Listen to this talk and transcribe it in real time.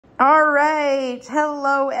All right.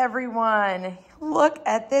 Hello, everyone. Look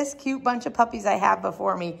at this cute bunch of puppies I have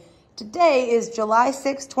before me. Today is July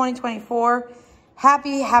 6th, 2024.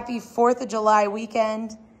 Happy 4th of July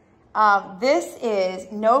weekend. This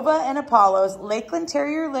is Nova and Apollo's Lakeland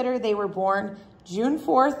Terrier litter. They were born June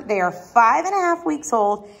 4th. They are 5.5 weeks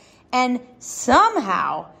old. And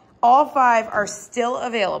somehow, all 5 are still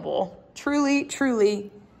available.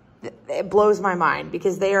 Truly, it blows my mind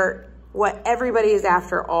because they are what everybody is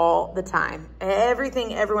after all the time.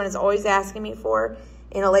 Everything everyone is always asking me for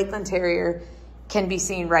in a Lakeland Terrier can be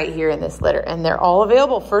seen right here in this litter. And they're all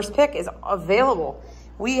available. First pick is available.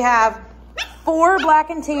 We have 4 black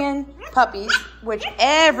and tan puppies, which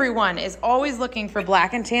everyone is always looking for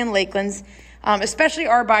black and tan Lakelands, especially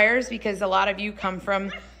our buyers, because a lot of you come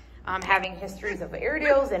from having histories of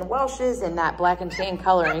Airedales and Welshes and that black and tan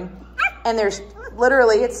coloring. And there's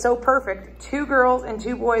literally, it's so perfect, 2 girls and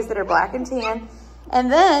 2 boys that are black and tan.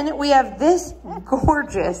 And then we have this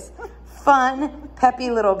gorgeous, fun,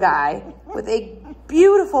 peppy little guy with a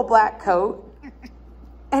beautiful black coat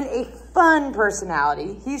and a fun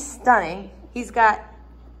personality. He's stunning. He's got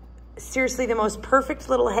seriously the most perfect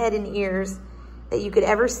little head and ears that you could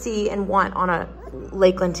ever see and want on a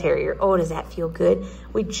Lakeland Terrier. Oh, does that feel good?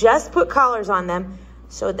 We just put collars on them,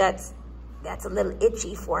 so that's a little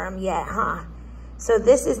itchy for him yet, huh? So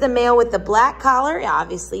this is the male with the black collar.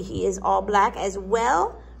 Obviously, he is all black as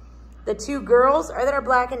well. The 2 girls that are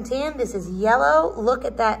black and tan. This is yellow. Look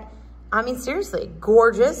at that. I mean, seriously,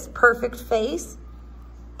 gorgeous, perfect face.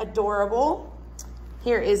 Adorable.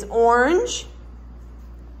 Here is orange.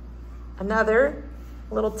 Another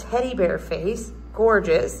little teddy bear face.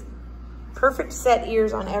 Gorgeous. Perfect set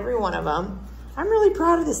ears on every one of them. I'm really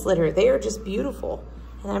proud of this litter. They are just beautiful.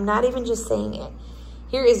 And I'm not even just saying it.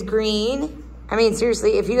 Here is green. I mean,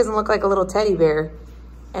 seriously, if he doesn't look like a little teddy bear,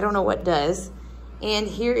 I don't know what does. And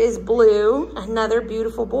here is blue, another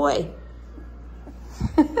beautiful boy.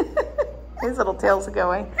 His little tail's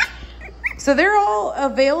going. So they're all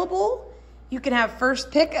available. You can have first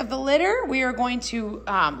pick of the litter. We are going to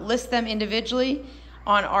list them individually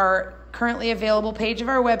on our currently available page of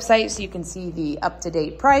our website, so you can see the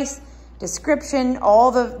up-to-date price, description,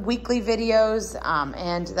 all the weekly videos,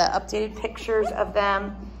 and the updated pictures of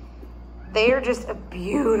them. They are just a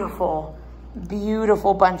beautiful,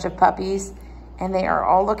 beautiful bunch of puppies, and they are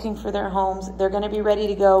all looking for their homes. They're going to be ready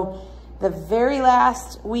to go the very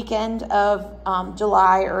last weekend of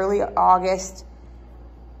July, early August.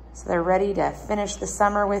 So they're ready to finish the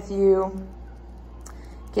summer with you,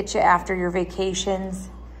 get you after your vacations.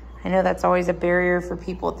 I know that's always a barrier for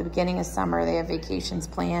people at the beginning of summer. They have vacations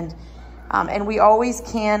planned. And we always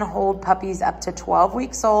can hold puppies up to 12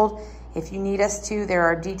 weeks old. If you need us to, there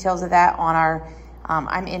are details of that on our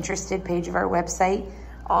I'm Interested page of our website.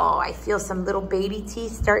 Oh, I feel some little baby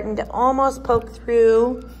teeth starting to almost poke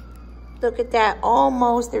through. Look at that,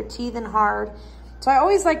 almost, they're teething hard. So I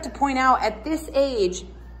always like to point out at this age,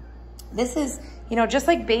 this is, you know, just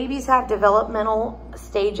like babies have developmental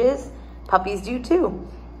stages, puppies do too.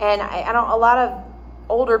 And I don't, a lot of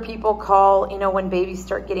older people call, you know, when babies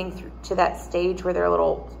start getting through to that stage where they're a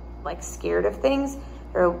little like scared of things,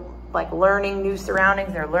 they're like learning new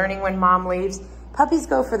surroundings, they're learning when mom leaves. Puppies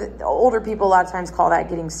go for the older people a lot of times call that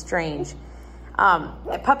getting strange.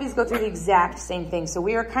 Puppies go through the exact same thing. So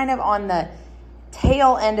we are kind of on the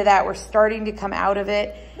tail end of that. We're starting to come out of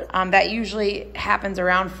it. That usually happens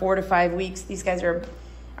around 4 to 5 weeks. These guys are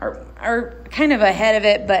kind of ahead of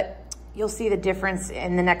it, but you'll see the difference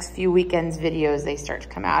in the next few weekends videos. They start to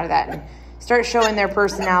come out of that and start showing their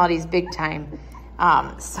personalities big time.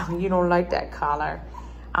 So you don't like that collar.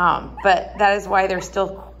 But that is why they're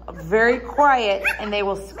still very quiet, and they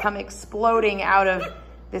will come exploding out of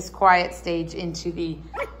this quiet stage into the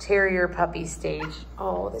terrier puppy stage.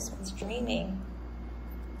 Oh, this one's dreaming.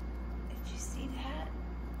 Did you see that?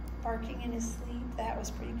 Barking in his sleep. That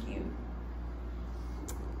was pretty cute.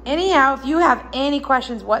 Anyhow, if you have any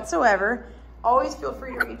questions whatsoever, always feel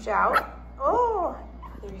free to reach out. Oh,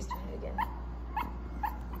 there he's doing it again.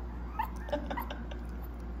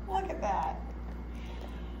 Look at that.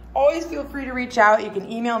 Always feel free to reach out. You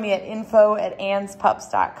can email me at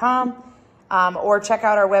info@anspups.com or check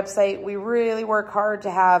out our website. We really work hard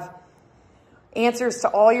to have answers to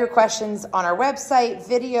all your questions on our website,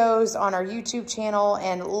 videos on our YouTube channel,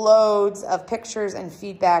 and loads of pictures and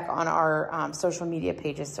feedback on our social media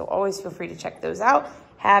pages. So always feel free to check those out.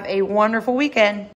 Have a wonderful weekend.